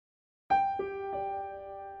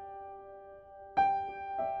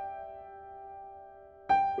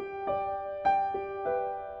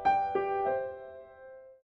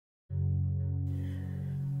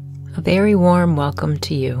A very warm welcome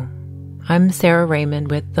to you. I'm Sarah Raymond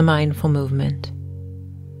with the Mindful Movement.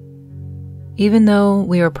 Even though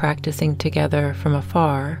we are practicing together from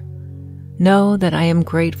afar, know that I am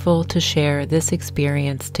grateful to share this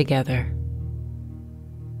experience together.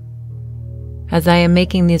 As I am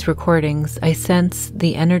making these recordings, I sense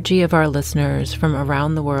the energy of our listeners from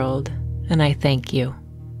around the world, and I thank you.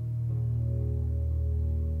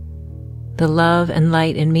 The love and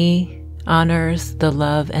light in me honors the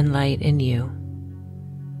love and light in you.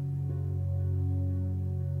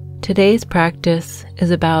 Today's practice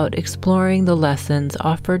is about exploring the lessons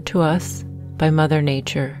offered to us by Mother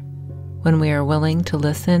Nature when we are willing to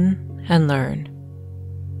listen and learn.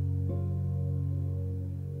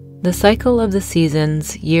 The cycle of the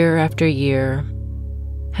seasons year after year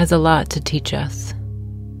has a lot to teach us.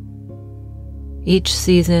 Each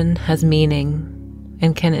season has meaning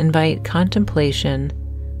and can invite contemplation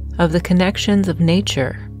of the connections of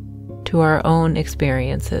nature to our own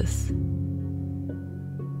experiences.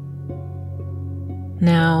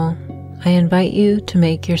 Now, I invite you to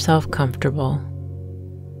make yourself comfortable.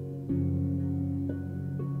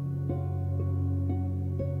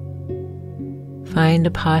 Find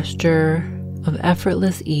a posture of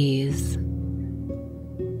effortless ease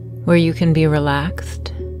where you can be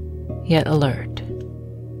relaxed yet alert.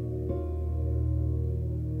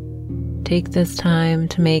 Take this time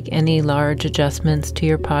to make any large adjustments to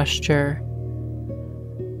your posture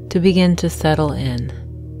to begin to settle in.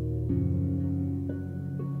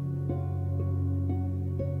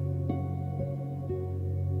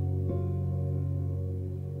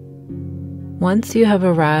 Once you have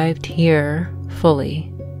arrived here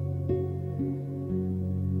fully,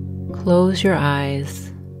 close your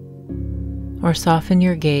eyes or soften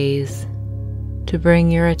your gaze to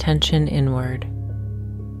bring your attention inward.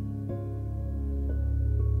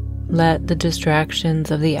 Let the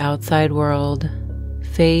distractions of the outside world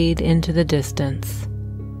fade into the distance,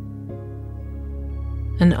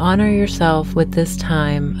 and honor yourself with this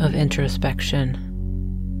time of introspection.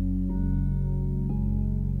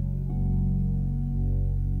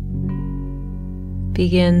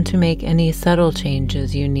 Begin to make any subtle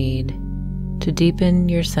changes you need to deepen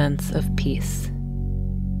your sense of peace.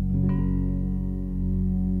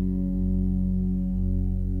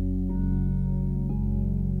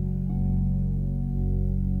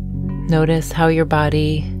 Notice how your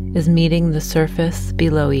body is meeting the surface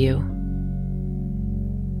below you.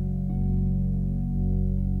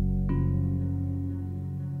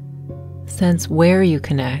 Sense where you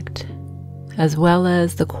connect, as well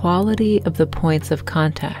as the quality of the points of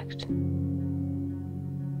contact.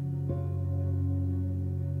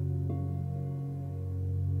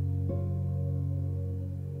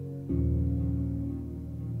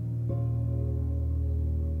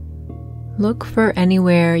 Look for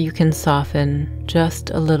anywhere you can soften just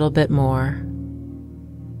a little bit more.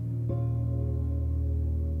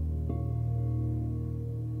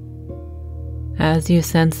 As you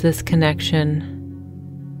sense this connection,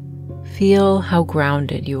 feel how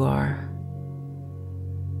grounded you are.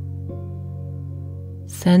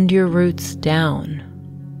 Send your roots down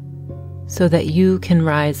so that you can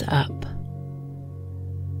rise up.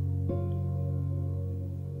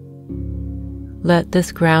 Let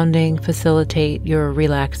this grounding facilitate your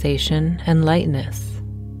relaxation and lightness.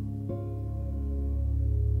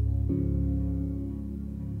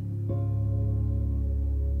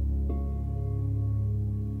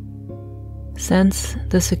 Sense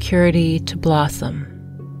the security to blossom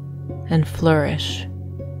and flourish,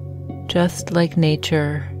 just like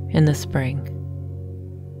nature in the spring.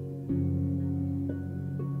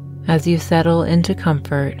 As you settle into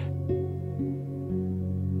comfort,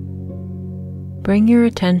 bring your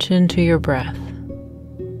attention to your breath.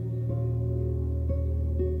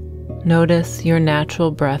 Notice your natural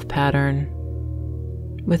breath pattern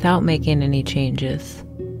without making any changes.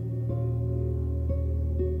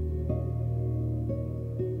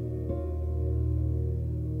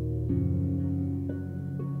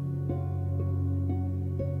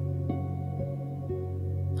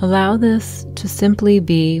 Allow this to simply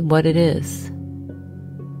be what it is.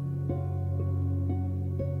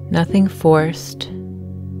 Nothing forced,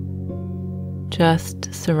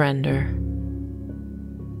 just surrender.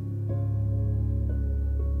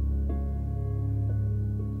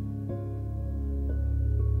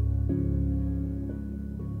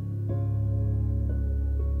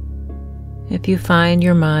 If you find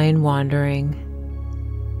your mind wandering,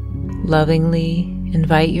 lovingly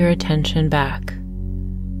invite your attention back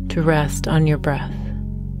to rest on your breath.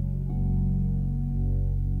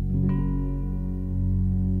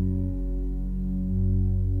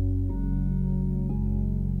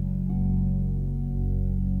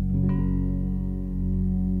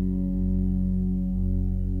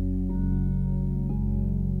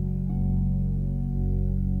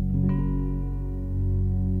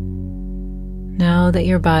 Now that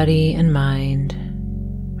your body and mind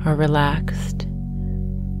are relaxed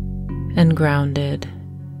and grounded,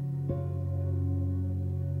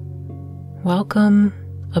 welcome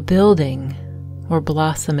a building or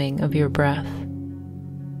blossoming of your breath,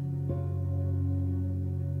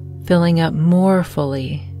 filling up more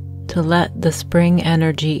fully to let the spring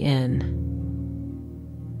energy in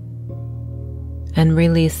and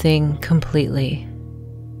releasing completely,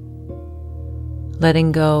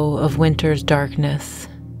 letting go of winter's darkness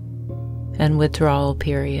and withdrawal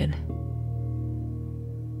period.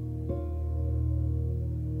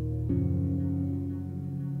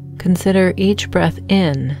 Consider each breath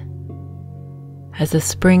in as a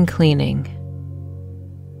spring cleaning,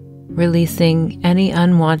 releasing any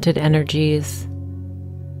unwanted energies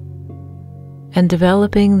and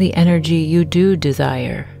developing the energy you do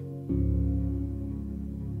desire.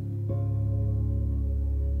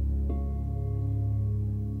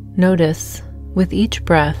 Notice with each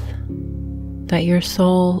breath that your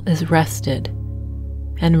soul is rested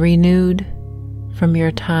and renewed from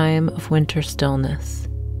your time of winter stillness.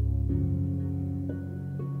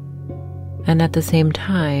 And at the same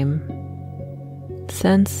time,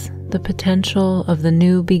 sense the potential of the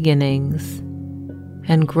new beginnings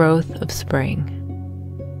and growth of spring.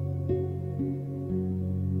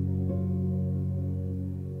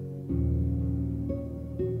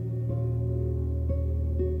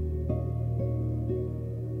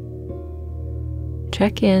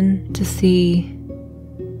 Check in to see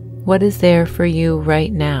what is there for you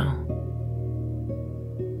right now.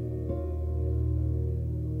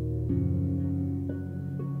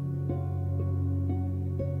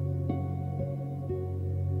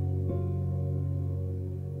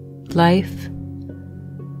 Life,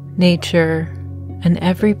 nature, and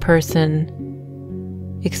every person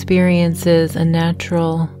experiences a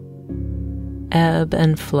natural ebb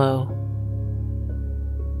and flow.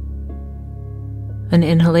 An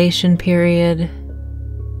inhalation period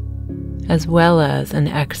as well as an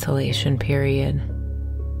exhalation period.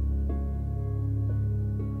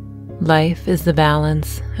 Life is the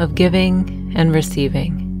balance of giving and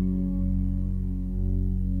receiving,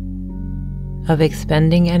 of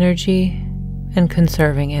expending energy and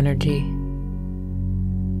conserving energy.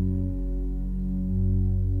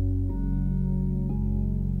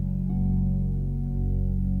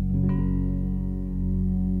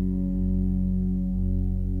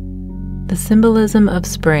 The symbolism of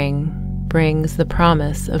spring brings the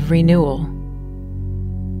promise of renewal.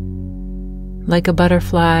 Like a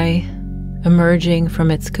butterfly emerging from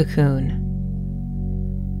its cocoon,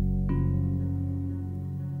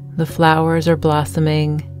 the flowers are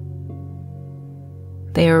blossoming.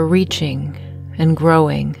 They are reaching and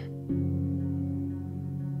growing.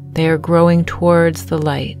 They are growing towards the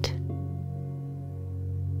light.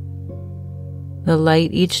 The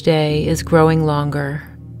light each day is growing longer.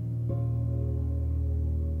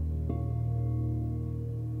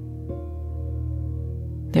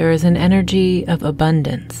 There is an energy of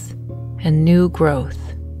abundance and new growth.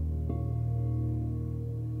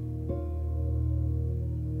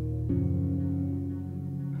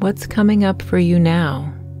 What's coming up for you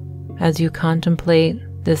now as you contemplate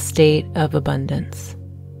this state of abundance?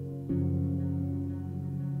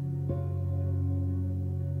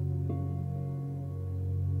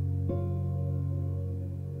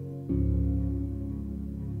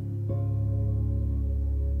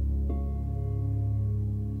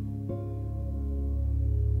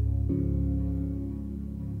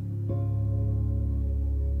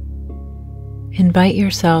 Invite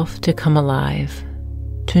yourself to come alive,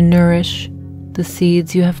 to nourish the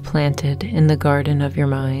seeds you have planted in the garden of your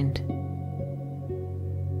mind.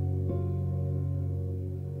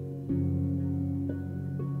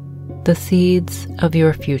 The seeds of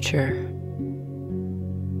your future.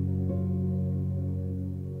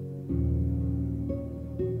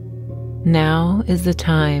 Now is the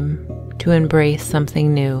time to embrace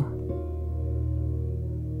something new,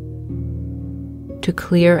 to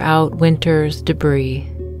clear out winter's debris.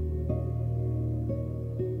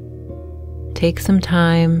 Take some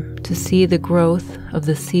time to see the growth of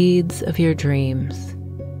the seeds of your dreams.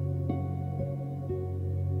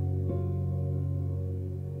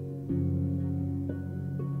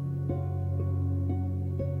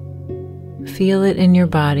 Feel it in your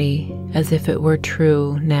body as if it were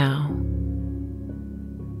true now.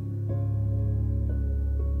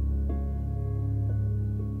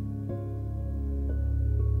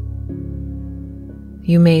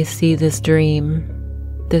 You may see this dream,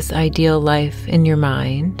 this ideal life in your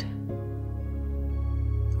mind,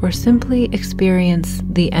 or simply experience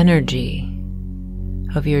the energy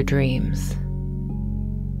of your dreams.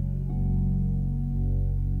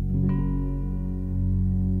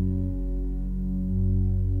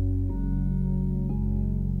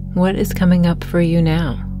 What is coming up for you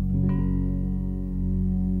now?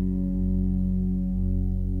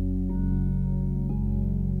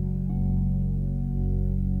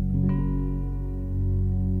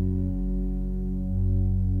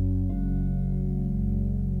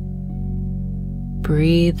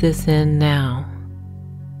 Breathe this in now.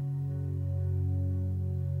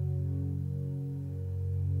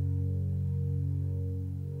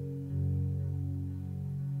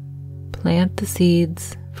 Plant the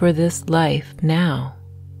seeds for this life now.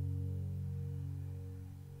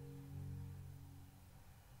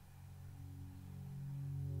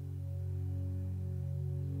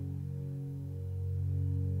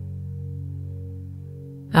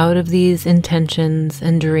 Out of these intentions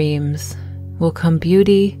and dreams will come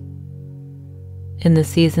beauty in the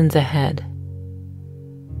seasons ahead.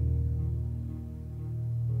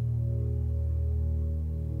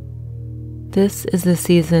 This is the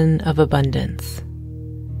season of abundance.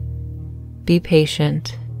 Be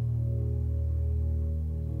patient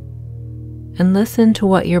and listen to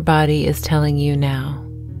what your body is telling you now.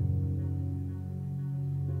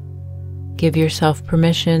 Give yourself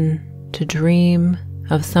permission to dream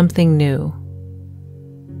of something new.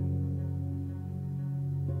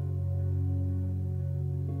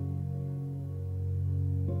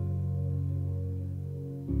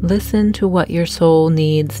 Listen to what your soul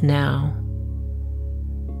needs now.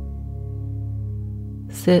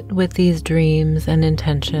 Sit with these dreams and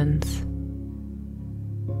intentions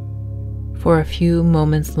for a few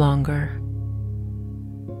moments longer.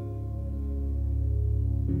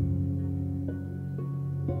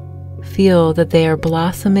 Feel that they are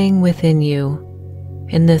blossoming within you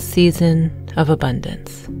in this season of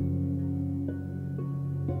abundance.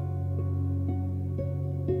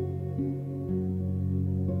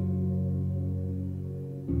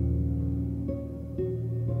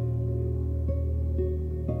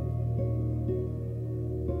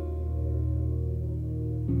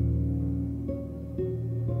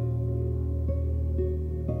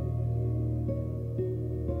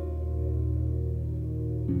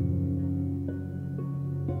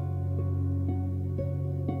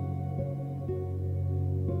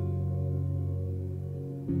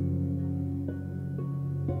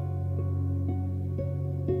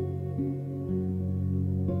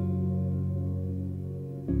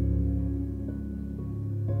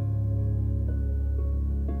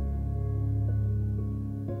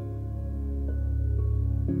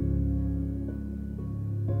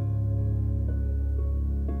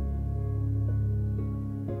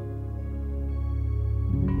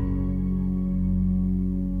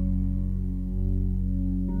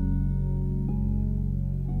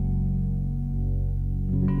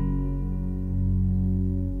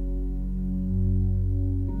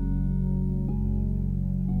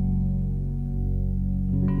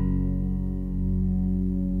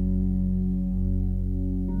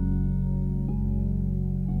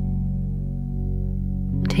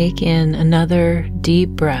 Take in another deep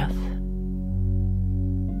breath.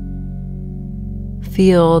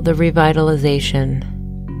 Feel the revitalization.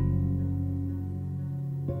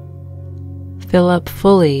 Fill up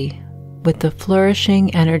fully with the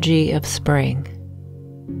flourishing energy of spring.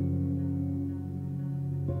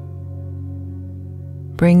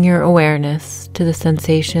 Bring your awareness to the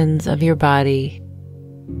sensations of your body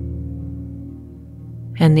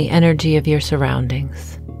and the energy of your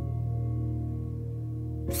surroundings.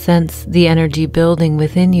 Sense the energy building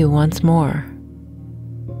within you once more.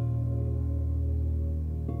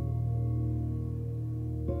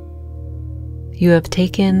 You have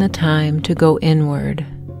taken the time to go inward,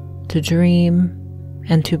 to dream,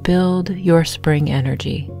 and to build your spring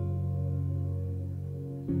energy.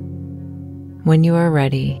 When you are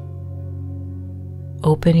ready,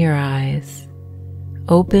 open your eyes,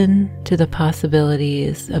 open to the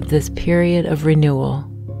possibilities of this period of renewal.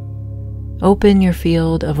 Open your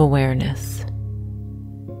field of awareness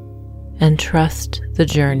and trust the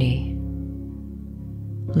journey.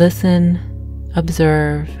 Listen,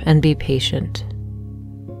 observe, and be patient.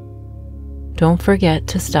 Don't forget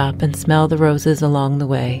to stop and smell the roses along the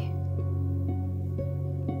way.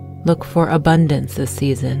 Look for abundance this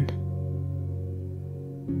season.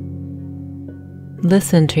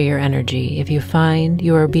 Listen to your energy if you find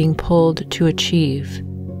you are being pulled to achieve,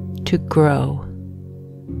 to grow.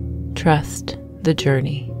 Trust the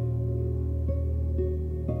journey.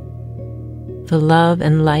 The love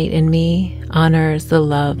and light in me honors the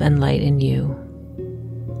love and light in you.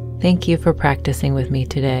 Thank you for practicing with me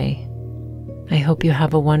today. I hope you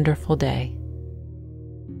have a wonderful day.